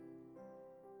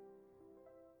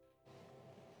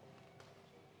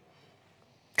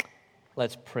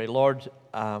Let's pray. Lord,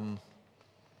 I want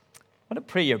to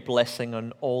pray your blessing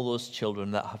on all those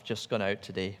children that have just gone out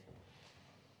today.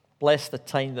 Bless the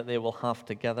time that they will have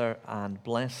together and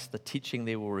bless the teaching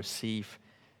they will receive.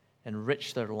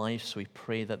 Enrich their lives, we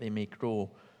pray that they may grow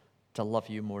to love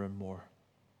you more and more.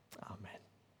 Amen.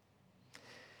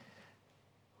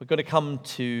 We're going to come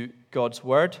to God's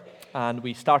Word, and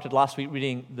we started last week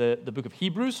reading the book of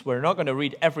Hebrews. We're not going to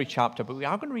read every chapter, but we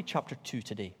are going to read chapter 2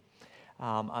 today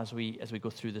as we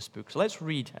go through this book. So let's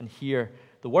read and hear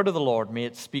the Word of the Lord. May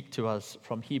it speak to us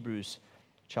from Hebrews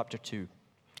chapter 2.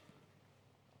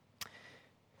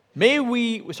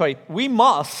 We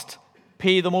must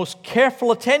pay the most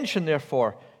careful attention,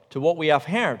 therefore, to what we have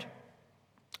heard,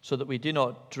 so that we do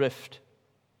not drift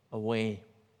away.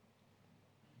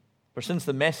 For since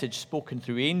the message spoken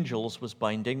through angels was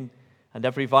binding, and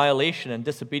every violation and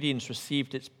disobedience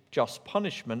received its just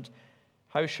punishment,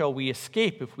 how shall we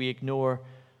escape if we ignore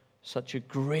such a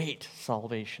great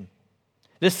salvation?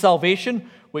 This salvation,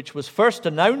 which was first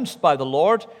announced by the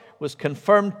Lord, was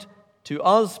confirmed to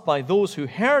us by those who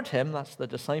heard him, that's the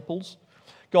disciples.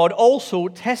 God also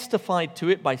testified to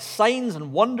it by signs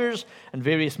and wonders and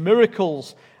various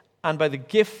miracles, and by the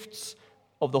gifts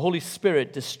of the Holy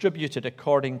Spirit distributed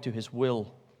according to his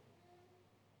will.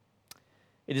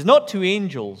 It is not to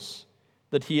angels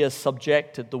that he has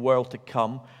subjected the world to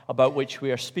come, about which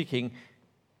we are speaking,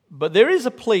 but there is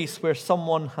a place where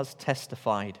someone has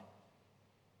testified.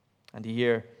 And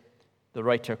here the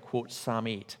writer quotes Psalm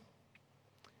 8.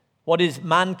 What is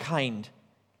mankind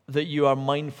that you are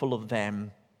mindful of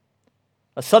them?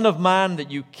 A son of man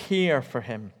that you care for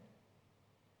him?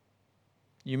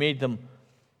 You made them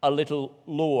a little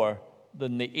lower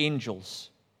than the angels.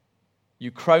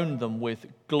 You crowned them with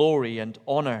glory and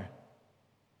honor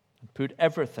and put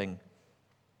everything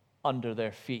under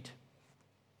their feet.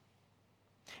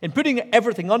 In putting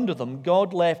everything under them,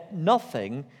 God left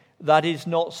nothing that is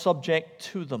not subject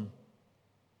to them.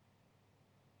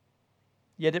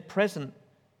 Yet at present,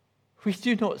 we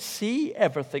do not see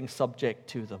everything subject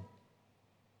to them.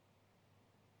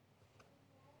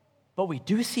 But we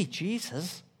do see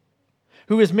Jesus,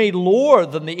 who is made lower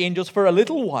than the angels for a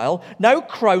little while, now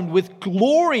crowned with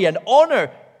glory and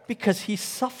honor because he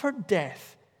suffered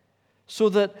death, so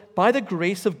that by the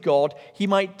grace of God he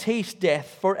might taste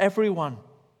death for everyone.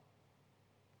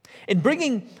 In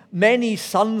bringing many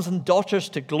sons and daughters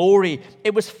to glory,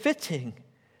 it was fitting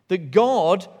that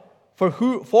God, for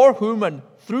whom and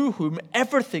through whom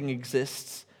everything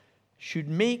exists, should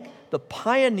make the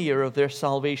pioneer of their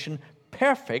salvation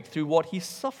perfect through what he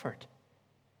suffered.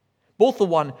 Both the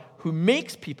one who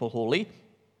makes people holy,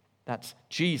 that's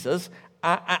Jesus,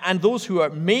 and those who are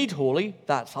made holy,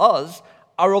 that's us,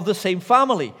 are of the same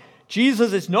family.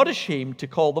 Jesus is not ashamed to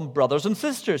call them brothers and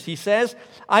sisters. He says,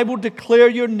 I will declare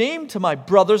your name to my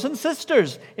brothers and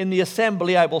sisters. In the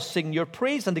assembly I will sing your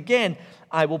praise. And again,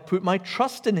 I will put my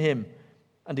trust in him.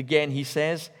 And again he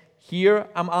says, here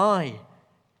am I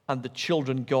and the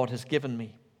children God has given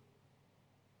me.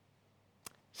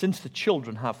 Since the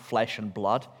children have flesh and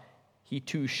blood, he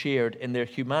too shared in their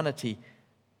humanity,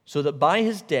 so that by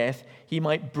his death he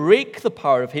might break the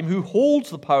power of him who holds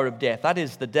the power of death, that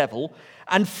is the devil,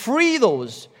 and free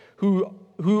those who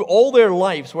all their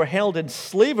lives were held in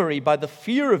slavery by the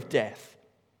fear of death.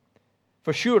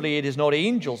 For surely it is not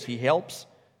angels he helps,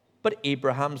 but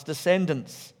Abraham's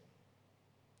descendants.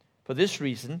 For this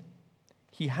reason,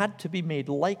 he had to be made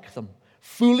like them,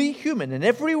 fully human in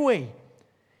every way,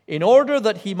 in order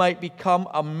that he might become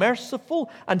a merciful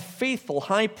and faithful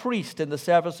high priest in the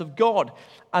service of God,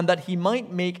 and that he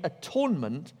might make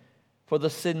atonement for the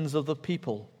sins of the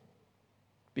people,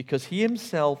 because he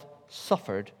himself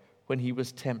suffered when he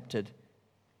was tempted.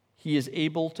 He is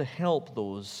able to help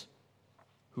those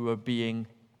who are being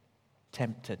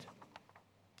tempted.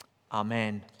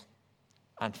 Amen.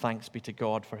 And thanks be to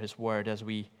God for his word. As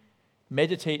we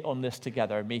meditate on this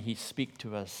together, may he speak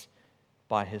to us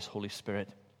by his Holy Spirit.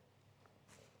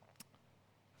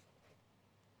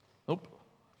 Nope,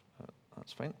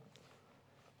 that's fine.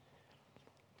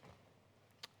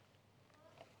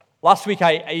 Last week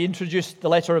I introduced the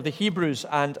letter of the Hebrews,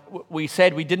 and we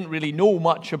said we didn't really know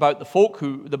much about the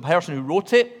person who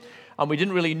wrote it, and we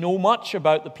didn't really know much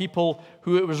about the people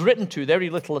who it was written to, very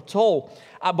little at all.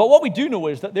 But what we do know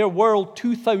is that their world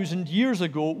 2,000 years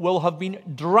ago will have been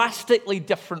drastically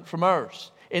different from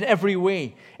ours in every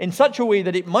way, in such a way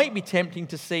that it might be tempting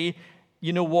to say,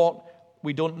 you know what,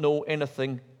 we don't know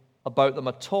anything about them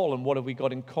at all, and what have we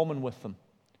got in common with them?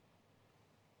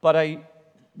 But I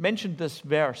mentioned this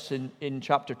verse in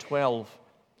chapter 12,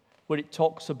 where it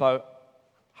talks about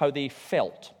how they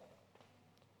felt.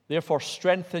 Therefore,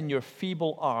 strengthen your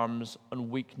feeble arms and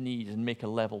weak knees and make a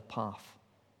level path.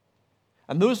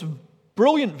 And those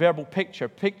brilliant verbal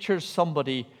pictures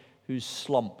somebody who's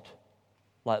slumped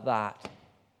like that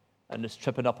and is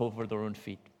tripping up over their own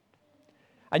feet.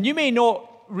 And you may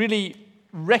not really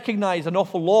recognize an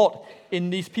awful lot in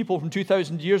these people from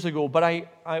 2,000 years ago, but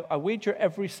I wager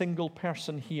every single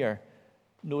person here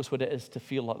knows what it is to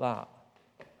feel like that.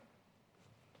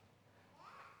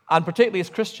 And particularly as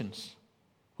Christians,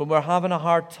 when we're having a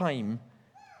hard time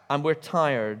and we're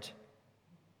tired,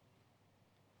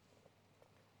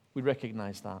 we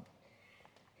recognize that.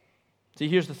 See,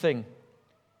 here's the thing.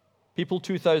 People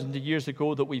 2,000 years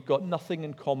ago that we've got nothing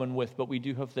in common with, but we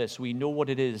do have this. We know what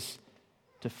it is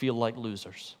to feel like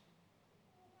losers.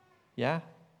 Yeah?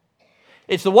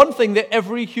 It's the one thing that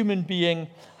every human being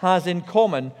has in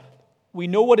common. We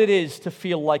know what it is to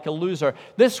feel like a loser.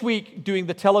 This week, doing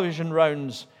the television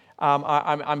rounds,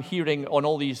 I'm hearing on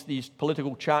all these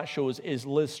political chat shows is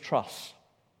Liz Truss.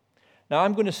 Now,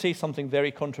 I'm going to say something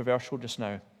very controversial just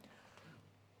now.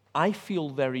 I feel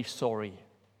very sorry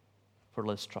for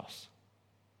Liz Truss.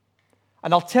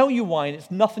 And I'll tell you why, and it's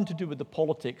nothing to do with the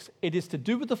politics. It is to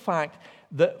do with the fact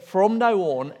that from now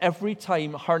on, every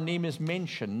time her name is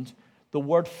mentioned, the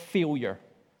word failure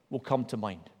will come to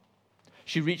mind.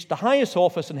 She reached the highest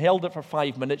office and held it for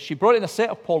 5 minutes. She brought in a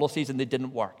set of policies and they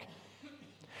didn't work.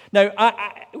 Now,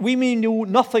 we may know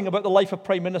nothing about the life of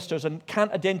prime ministers and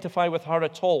can't identify with her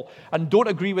at all and don't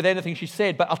agree with anything she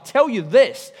said, but I'll tell you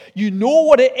this, you know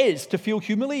what it is to feel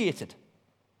humiliated.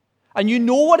 And you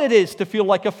know what it is to feel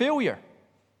like a failure.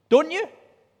 Don't you?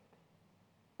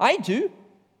 I do.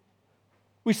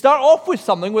 We start off with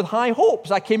something with high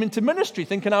hopes. I came into ministry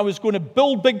thinking I was going to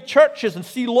build big churches and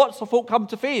see lots of folk come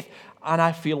to faith, and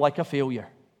I feel like a failure.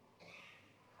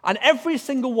 And every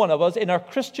single one of us in our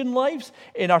Christian lives,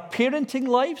 in our parenting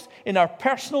lives, in our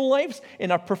personal lives, in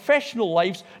our professional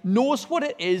lives, knows what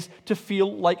it is to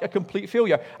feel like a complete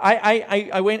failure.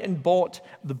 I went and bought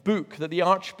the book that the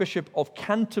Archbishop of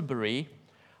Canterbury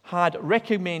had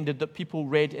recommended that people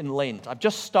read in Lent. I've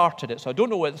just started it, so I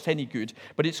don't know whether it's any good,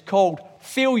 but it's called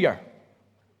Failure.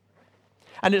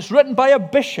 And it's written by a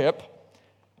bishop,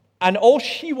 and all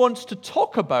she wants to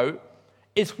talk about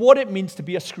is what it means to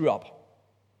be a screw-up.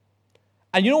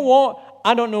 And you know what?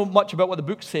 I don't know much about what the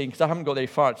book's saying because I haven't got very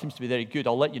far. It seems to be very good.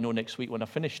 I'll let you know next week when I've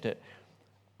finished it.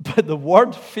 But the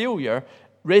word failure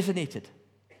resonated.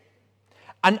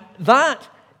 And that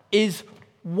is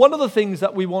one of the things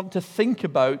that we want to think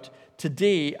about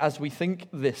today as we think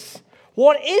this.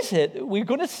 What is it we're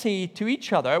going to say to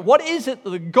each other? What is it that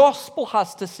the gospel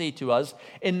has to say to us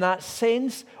in that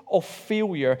sense of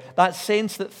failure, that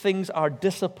sense that things are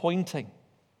disappointing?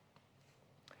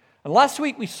 And last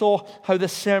week we saw how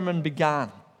this sermon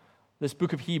began, this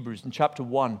book of Hebrews in chapter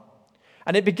 1.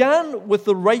 And it began with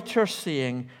the writer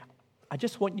saying, I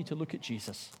just want you to look at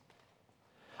Jesus.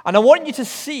 And I want you to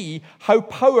see how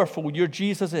powerful your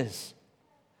Jesus is.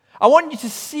 I want you to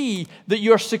see that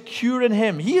you're secure in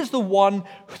Him. He is the one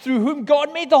through whom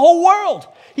God made the whole world.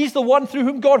 He's the one through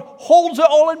whom God holds it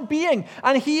all in being.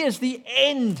 And He is the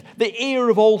end, the heir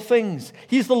of all things.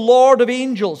 He's the Lord of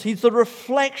angels. He's the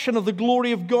reflection of the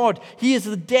glory of God. He is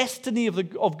the destiny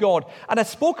of God. And I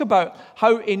spoke about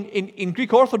how in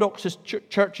Greek Orthodox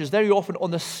churches, very often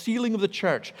on the ceiling of the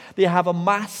church, they have a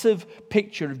massive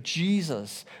picture of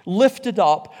Jesus lifted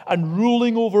up and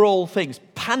ruling over all things.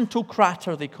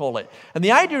 Pantocrator, they call it. And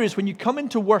the idea is when you come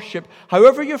into worship,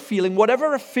 however you're feeling,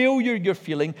 whatever a failure you're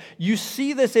feeling, you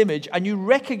see this image and you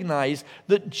recognize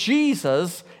that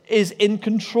Jesus is in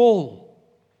control.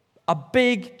 A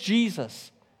big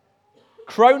Jesus.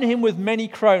 Crown Him with many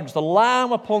crowns, the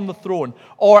Lamb upon the throne.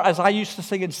 Or as I used to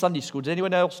sing in Sunday school, does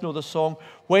anyone else know the song,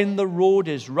 When the Road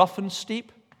is Rough and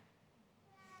Steep?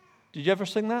 Did you ever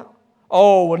sing that?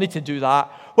 Oh, we need to do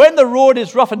that. When the road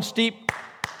is rough and steep,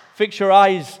 fix your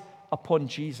eyes upon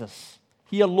Jesus.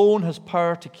 He alone has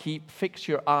power to keep. Fix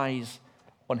your eyes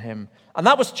on Him. And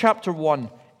that was chapter 1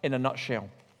 in a nutshell.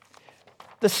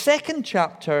 The second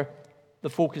chapter, the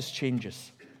focus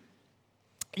changes.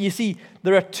 You see,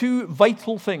 there are two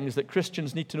vital things that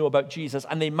Christians need to know about Jesus,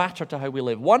 and they matter to how we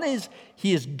live. One is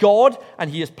He is God and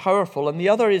He is powerful, and the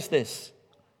other is this.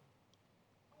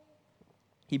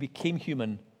 He became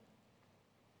human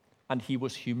and He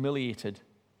was humiliated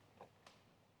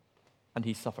and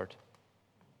He suffered.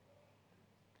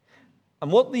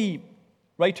 And what the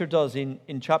writer does in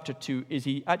chapter 2 is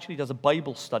he actually does a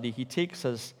Bible study. He takes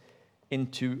us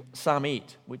into Psalm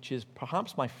 8, which is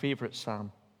perhaps my favorite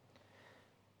psalm.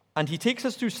 And he takes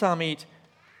us through Psalm 8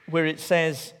 where it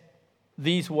says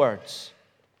these words,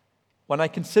 When I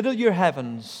consider your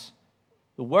heavens,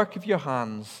 the work of your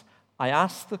hands, I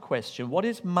ask the question, what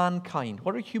is mankind?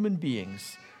 What are human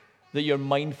beings that you're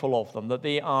mindful of them, that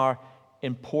they are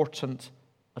important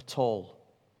at all?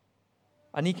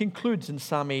 And he concludes in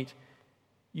Psalm 8,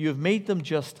 you have made them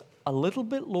just a little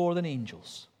bit lower than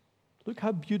angels. Look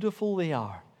how beautiful they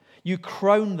are. You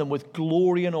crown them with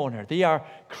glory and honor. They are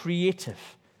creative.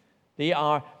 They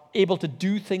are able to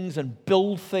do things and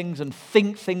build things and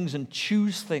think things and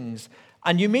choose things.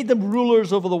 And you made them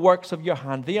rulers over the works of your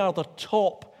hand. They are the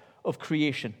top of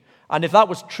creation. And if that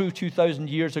was true 2,000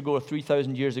 years ago or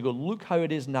 3,000 years ago, look how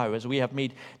it is now, as we have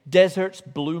made deserts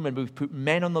bloom and we've put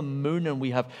men on the moon and we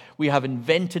have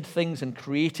invented things and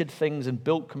created things and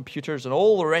built computers and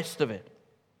all the rest of it.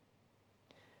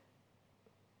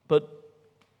 But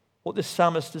what the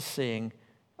psalmist is saying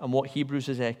and what Hebrews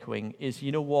is echoing is,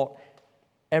 you know what?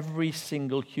 Every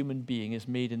single human being is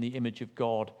made in the image of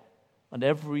God, and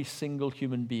every single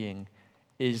human being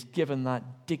is given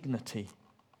that dignity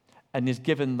and is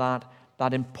given that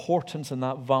importance and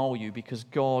that value because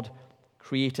God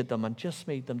created them and just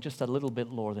made them just a little bit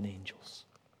lower than angels.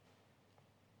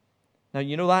 Now,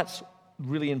 you know that's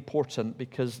really important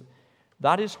because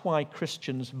that is why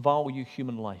Christians value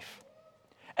human life.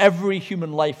 Every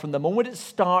human life, from the moment it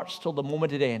starts till the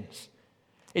moment it ends.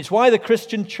 It's why the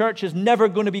Christian church is never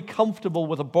going to be comfortable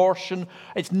with abortion.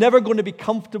 It's never going to be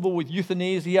comfortable with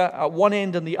euthanasia at one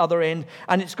end and the other end.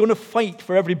 And it's going to fight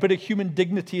for every bit of human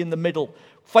dignity in the middle.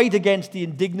 Fight against the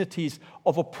indignities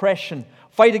of oppression.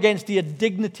 Fight against the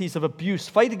indignities of abuse.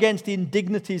 Fight against the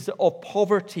indignities of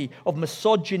poverty, of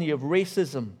misogyny, of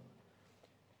racism.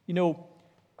 You know,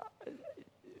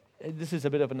 this is a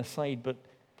bit of an aside, but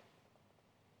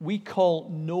we call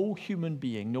no human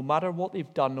being, no matter what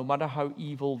they've done, no matter how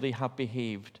evil they have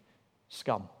behaved,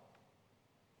 scum.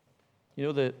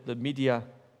 You know, the media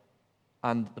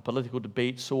and the political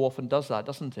debate so often does that,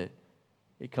 doesn't it?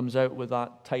 It comes out with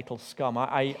that title, scum.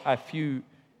 A few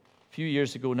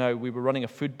years ago now, we were running a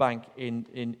food bank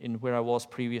in where I was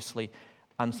previously,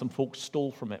 and some folks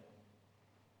stole from it.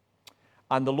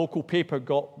 And the local paper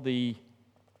got the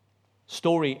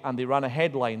story, and they ran a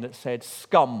headline that said,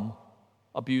 "Scum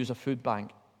abuse a food bank."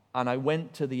 And I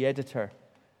went to the editor,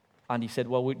 and he said,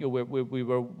 well,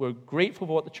 we're grateful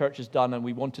for what the church has done, and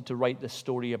we wanted to write this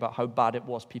story about how bad it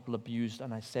was people abused.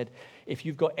 And I said, if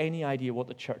you've got any idea what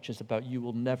the church is about, you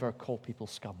will never call people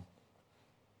scum.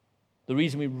 The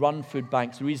reason we run food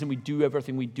banks, the reason we do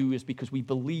everything we do is because we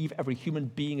believe every human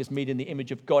being is made in the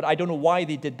image of God. I don't know why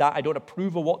they did that. I don't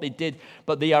approve of what they did,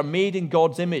 but they are made in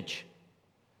God's image.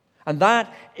 And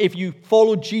that, if you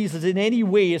follow Jesus in any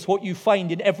way, is what you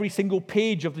find in every single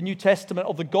page of the New Testament,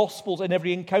 of the Gospels, and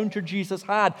every encounter Jesus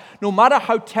had. No matter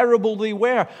how terrible they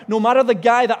were, no matter the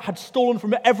guy that had stolen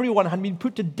from everyone had been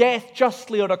put to death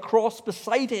justly on a cross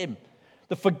beside him,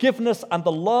 the forgiveness and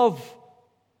the love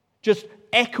just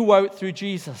echo out through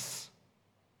Jesus.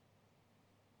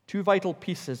 Two vital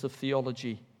pieces of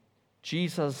theology.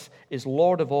 Jesus is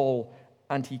Lord of all,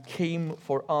 and he came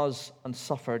for us and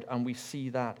suffered, and we see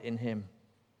that in him.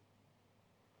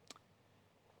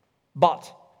 But,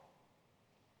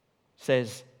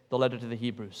 says the letter to the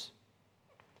Hebrews,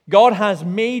 God has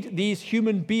made these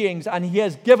human beings, and he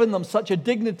has given them such a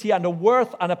dignity and a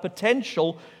worth and a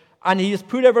potential, and he has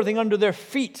put everything under their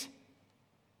feet.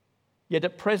 Yet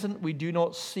at present we do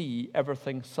not see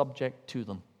everything subject to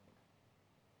them.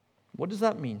 What does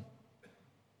that mean?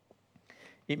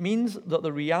 It means that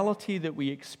the reality that we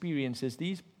experience is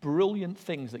these brilliant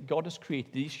things that God has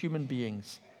created, these human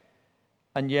beings,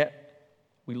 and yet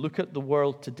we look at the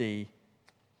world today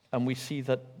and we see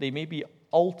that they may be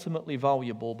ultimately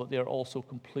valuable, but they are also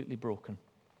completely broken.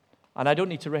 And I don't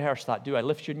need to rehearse that, do I?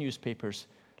 Lift your newspapers,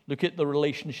 look at the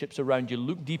relationships around you,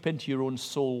 look deep into your own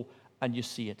soul, and you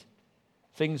see it.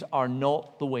 Things are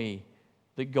not the way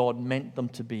that God meant them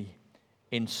to be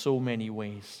in so many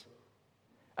ways.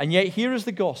 And yet here is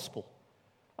the gospel.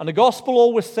 And the gospel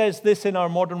always says this in our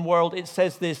modern world. It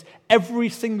says this: every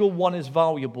single one is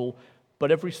valuable,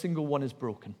 but every single one is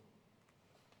broken.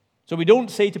 So we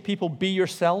don't say to people, be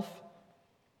yourself.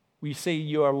 We say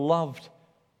you are loved.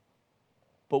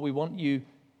 But we want you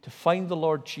to find the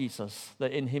Lord Jesus,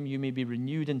 that in him you may be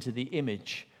renewed into the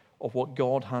image of what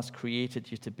God has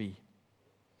created you to be.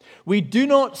 We do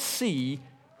not see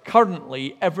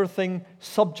currently everything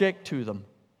subject to them.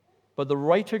 But the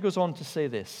writer goes on to say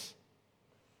this: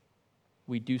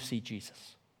 we do see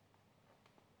Jesus.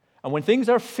 And when things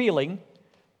are failing,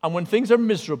 and when things are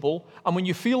miserable, and when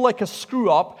you feel like a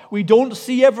screw-up, we don't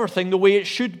see everything the way it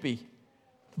should be.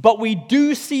 But we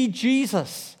do see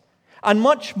Jesus. And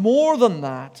much more than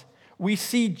that, we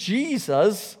see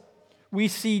Jesus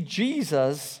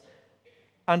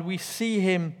and we see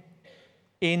him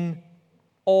in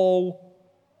all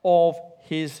of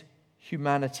his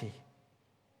humanity.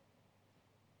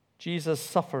 Jesus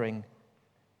suffering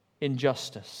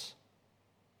injustice.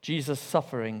 Jesus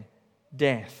suffering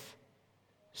death,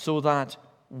 so that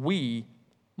we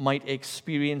might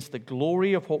experience the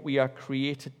glory of what we are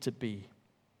created to be.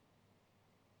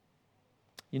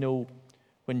 You know,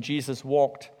 when Jesus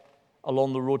walked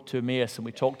along the road to Emmaus, and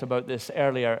we talked about this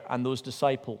earlier, and those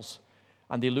disciples,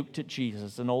 and they looked at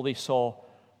Jesus, and all they saw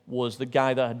was the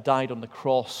guy that had died on the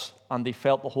cross, and they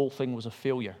felt the whole thing was a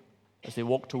failure as they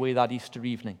walked away that Easter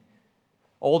evening.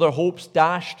 All their hopes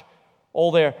dashed,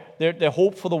 all their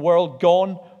hope for the world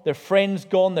gone, their friends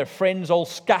gone, their friends all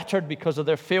scattered because of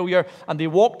their failure, and they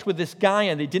walked with this guy,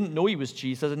 and they didn't know he was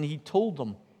Jesus, and he told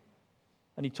them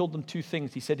two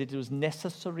things. He said it was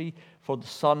necessary for the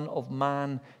Son of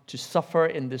Man to suffer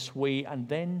in this way and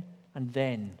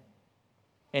then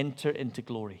enter into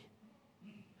glory.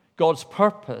 God's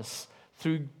purpose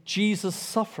through Jesus'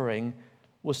 suffering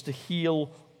was to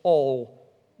heal all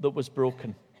that was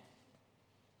broken.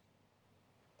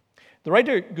 The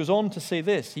writer goes on to say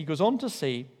this. He goes on to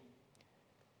say,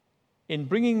 in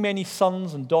bringing many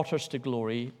sons and daughters to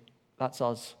glory, that's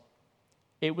us,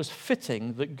 it was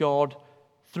fitting that God,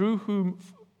 through whom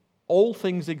all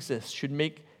things exist, should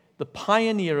make the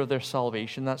pioneer of their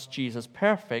salvation, that's Jesus,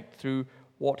 perfect through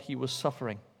what he was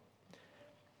suffering.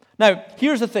 Now,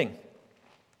 here's the thing.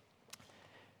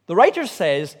 The writer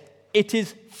says it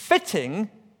is fitting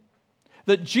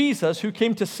that Jesus, who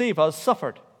came to save us,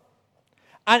 suffered.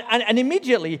 And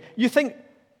immediately you think,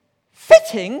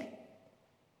 fitting?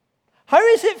 How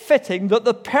is it fitting that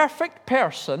the perfect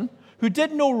person who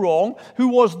did no wrong, who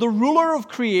was the ruler of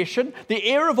creation, the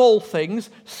heir of all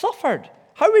things, suffered?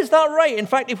 How is that right? In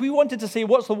fact, if we wanted to say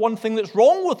what's the one thing that's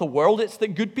wrong with the world, it's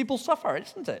that good people suffer,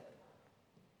 isn't it?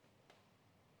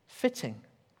 Fitting.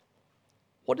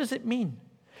 What does it mean?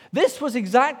 This was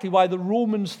exactly why the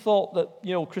Romans thought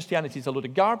that, Christianity is a load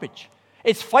of garbage.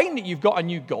 It's fine that you've got a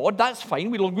new God. That's fine.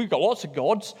 We've got lots of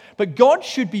gods. But God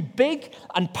should be big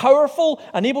and powerful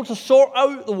and able to sort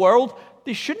out the world.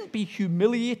 They shouldn't be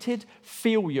humiliated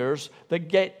failures that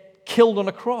get killed on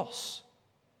a cross.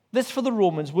 This, for the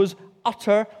Romans, was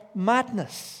utter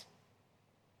madness.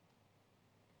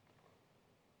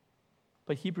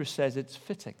 But Hebrews says it's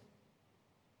fitting.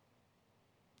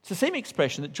 It's the same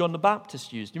expression that John the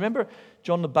Baptist used. You remember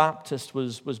John the Baptist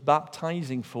was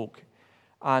baptizing folk.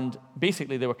 And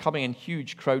basically, they were coming in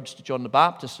huge crowds to John the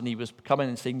Baptist, and he was coming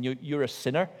and saying, you're a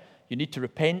sinner, you need to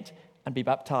repent and be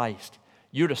baptized.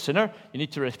 You're a sinner, you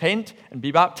need to repent and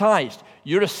be baptized.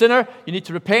 You're a sinner, you need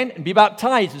to repent and be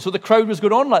baptized. And so the crowd was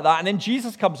going on like that, and then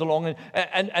Jesus comes along,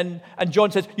 and John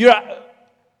says, you're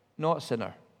not a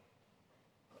sinner.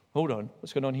 Hold on,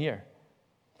 what's going on here?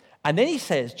 And then he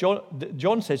says,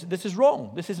 John says, this is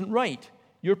wrong, this isn't right.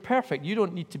 You're perfect, you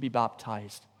don't need to be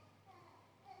baptized.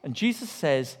 And Jesus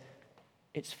says,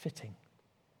 it's fitting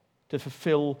to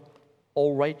fulfill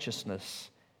all righteousness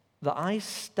that I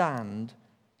stand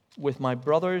with my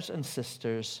brothers and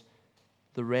sisters,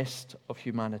 the rest of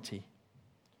humanity.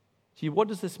 See, what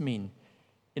does this mean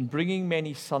in bringing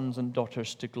many sons and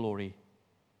daughters to glory?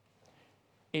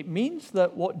 It means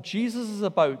that what Jesus is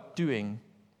about doing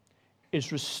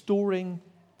is restoring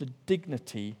the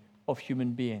dignity of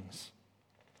human beings.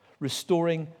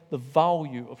 Restoring the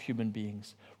value of human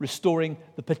beings, restoring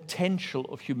the potential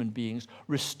of human beings,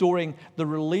 restoring the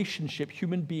relationship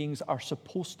human beings are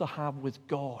supposed to have with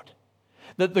God.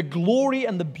 That the glory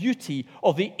and the beauty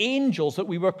of the angels that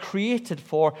we were created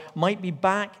for might be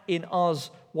back in us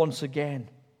once again.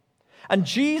 And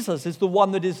Jesus is the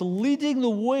one that is leading the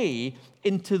way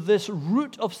into this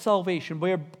route of salvation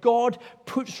where God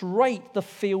puts right the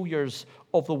failures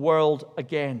of the world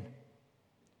again.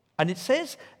 And it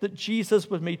says that Jesus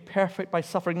was made perfect by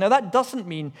suffering. Now, that doesn't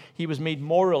mean he was made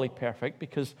morally perfect,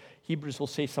 because Hebrews will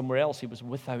say somewhere else he was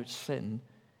without sin.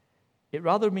 It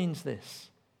rather means this.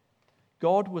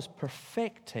 God was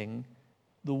perfecting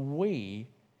the way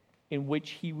in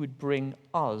which he would bring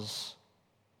us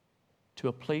to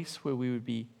a place where we would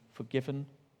be forgiven,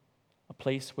 a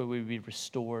place where we would be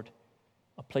restored,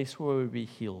 a place where we would be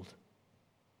healed.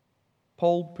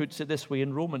 Paul puts it this way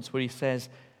in Romans, where he says,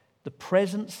 the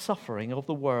present suffering of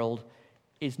the world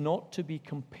is not to be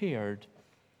compared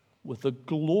with the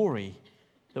glory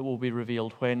that will be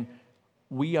revealed when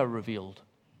we are revealed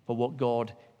for what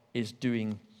God is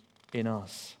doing in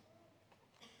us.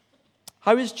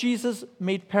 How is Jesus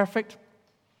made perfect?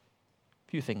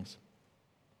 A few things.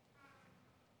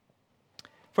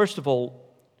 First of all,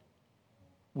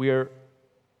 we're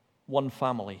one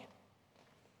family.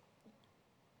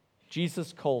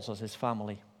 Jesus calls us his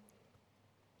family.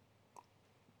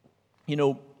 You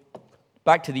know,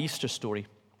 back to the Easter story.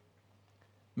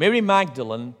 Mary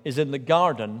Magdalene is in the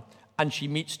garden and she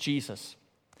meets Jesus.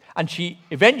 And she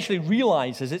eventually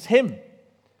realizes it's him.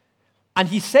 And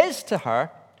he says to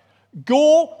her,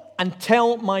 "Go and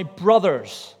tell my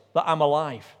brothers that I'm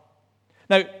alive."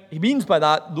 Now, he means by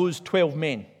that those 12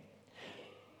 men.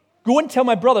 Go and tell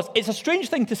my brothers. It's a strange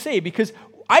thing to say because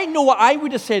I know what I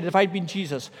would have said if I'd been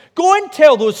Jesus. Go and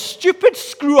tell those stupid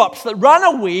screw-ups that ran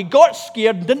away, got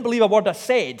scared, and didn't believe a word I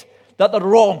said, that they're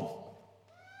wrong.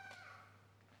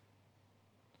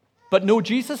 But no,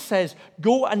 Jesus says,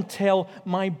 go and tell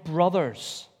my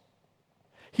brothers.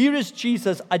 Here is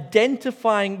Jesus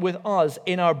identifying with us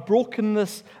in our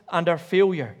brokenness and our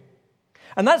failure.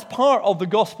 And that's part of the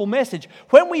gospel message.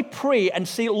 When we pray and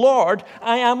say, Lord,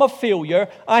 I am a failure,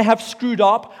 I have screwed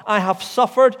up, I have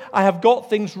suffered, I have got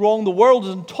things wrong, the world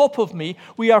is on top of me,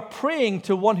 we are praying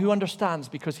to one who understands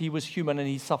because he was human and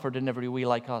he suffered in every way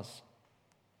like us.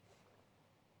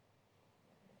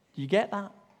 Do you get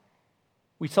that?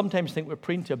 We sometimes think we're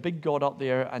praying to a big God up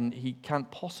there and he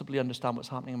can't possibly understand what's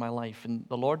happening in my life. And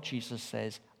the Lord Jesus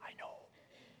says, I know.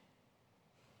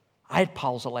 I had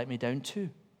pals that let me down too.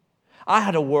 I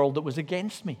had a world that was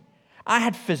against me. I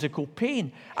had physical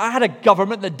pain. I had a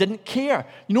government that didn't care.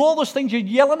 You know all those things you're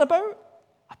yelling about?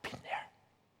 I've been there.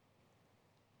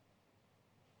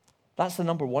 That's the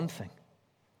number one thing.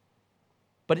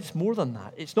 But it's more than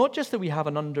that. It's not just that we have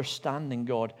an understanding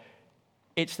God.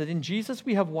 It's that in Jesus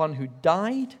we have one who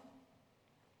died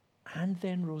and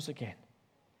then rose again.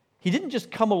 He didn't just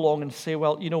come along and say,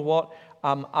 well, you know what?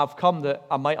 I've come that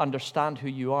I might understand who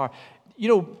you are. You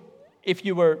know, if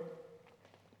you were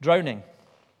drowning,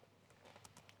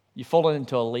 you've fallen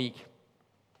into a lake,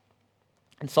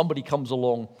 and somebody comes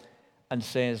along and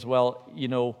says, well, you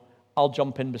know, I'll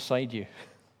jump in beside you,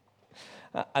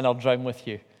 and I'll drown with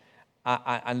you.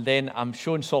 And then I'm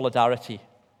showing solidarity.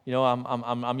 You know,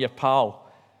 I'm your pal.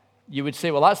 You would say,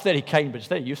 well, that's very kind, but it's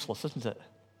very useless, isn't it?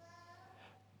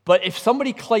 But if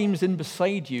somebody climbs in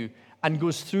beside you and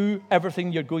goes through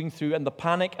everything you're going through and the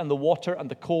panic and the water and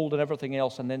the cold and everything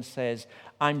else and then says,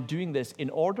 I'm doing this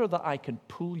in order that I can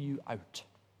pull you out.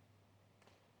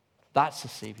 That's the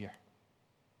Savior.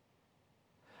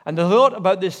 And the thought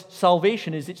about this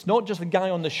salvation is it's not just a guy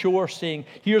on the shore saying,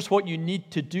 here's what you need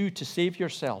to do to save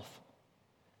yourself.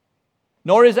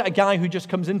 Nor is it a guy who just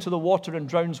comes into the water and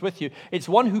drowns with you. It's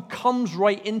one who comes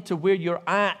right into where you're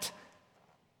at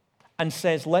and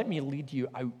says, let me lead you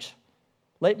out.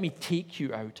 Let me take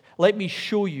you out. Let me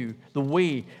show you the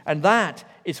way. And that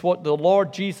is what the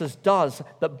Lord Jesus does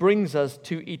that brings us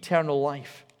to eternal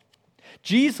life.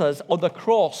 Jesus on the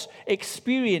cross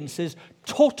experiences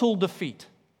total defeat.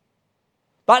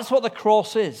 That's what the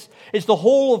cross is. It's the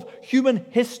whole of human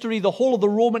history, the whole of the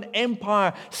Roman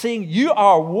Empire saying you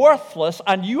are worthless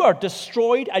and you are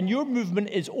destroyed and your movement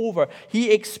is over.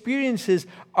 He experiences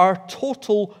our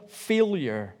total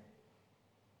failure.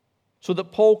 So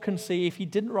that Paul can say if he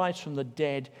didn't rise from the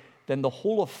dead, then the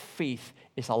whole of faith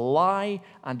is a lie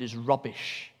and is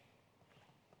rubbish.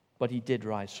 But he did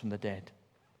rise from the dead.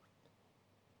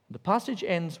 The passage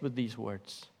ends with these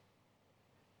words.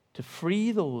 To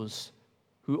free those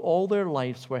who all their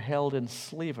lives were held in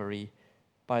slavery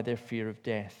by their fear of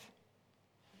death.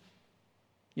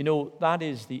 You know, that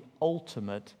is the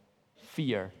ultimate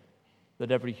fear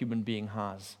that every human being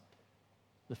has.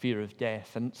 The fear of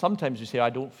death. And sometimes we say, I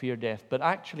don't fear death. But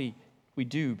actually, we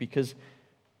do, because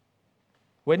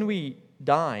when we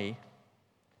die,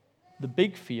 the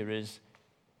big fear is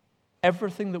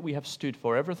everything that we have stood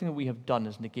for, everything that we have done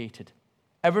is negated.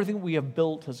 Everything we have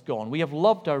built has gone. We have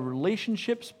loved our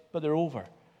relationships, but they're over.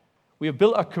 We have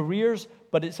built our careers,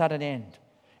 but it's at an end.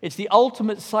 It's the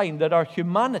ultimate sign that our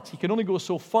humanity can only go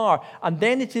so far, and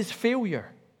then it is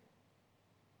failure.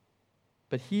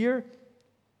 But here,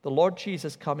 the Lord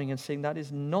Jesus coming and saying that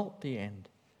is not the end.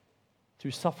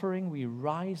 Through suffering, we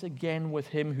rise again with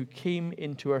him who came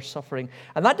into our suffering.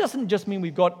 And that doesn't just mean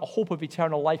we've got a hope of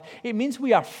eternal life. It means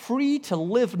we are free to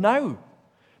live now.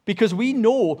 Because we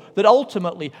know that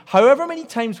ultimately, however many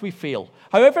times we fail,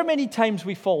 however many times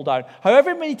we fall down,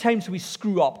 however many times we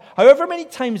screw up, however many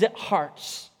times it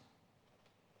hurts,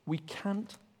 we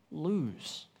can't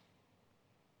lose.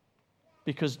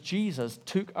 Because Jesus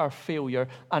took our failure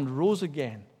and rose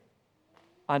again.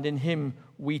 And in him,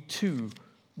 we too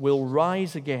will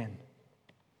rise again.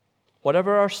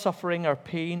 Whatever our suffering, our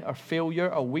pain, our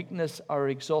failure, our weakness, our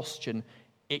exhaustion,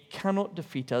 it cannot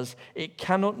defeat us. It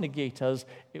cannot negate us.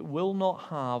 It will not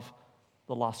have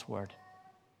the last word.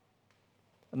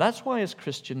 And that's why as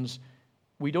Christians,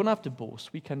 we don't have to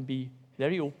boast. We can be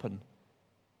very open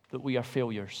that we are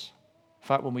failures. In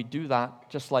fact, when we do that,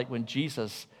 just like when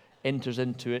Jesus enters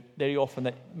into it, very often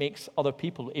it makes other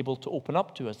people able to open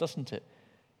up to us, doesn't it?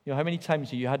 You know, how many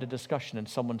times have you had a discussion and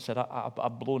someone said,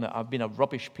 I've blown it, I've been a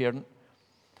rubbish parent,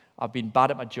 I've been bad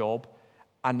at my job,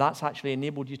 and that's actually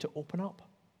enabled you to open up.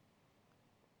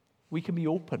 We can be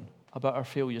open about our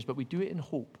failures, but we do it in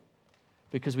hope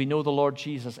because we know the Lord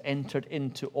Jesus entered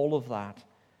into all of that,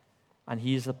 and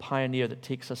he is the pioneer that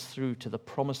takes us through to the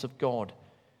promise of God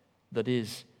that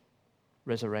is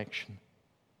resurrection.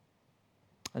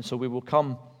 And so we will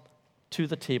come to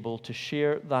the table to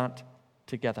share that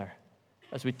together.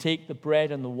 As we take the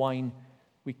bread and the wine,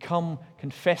 we come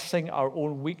confessing our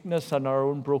own weakness and our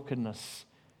own brokenness,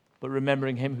 but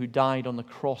remembering him who died on the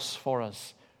cross for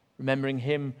us, remembering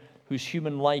him whose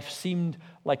human life seemed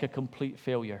like a complete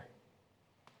failure.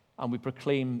 And we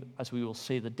proclaim, as we will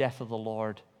say, the death of the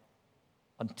Lord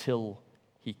until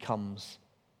he comes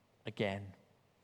again.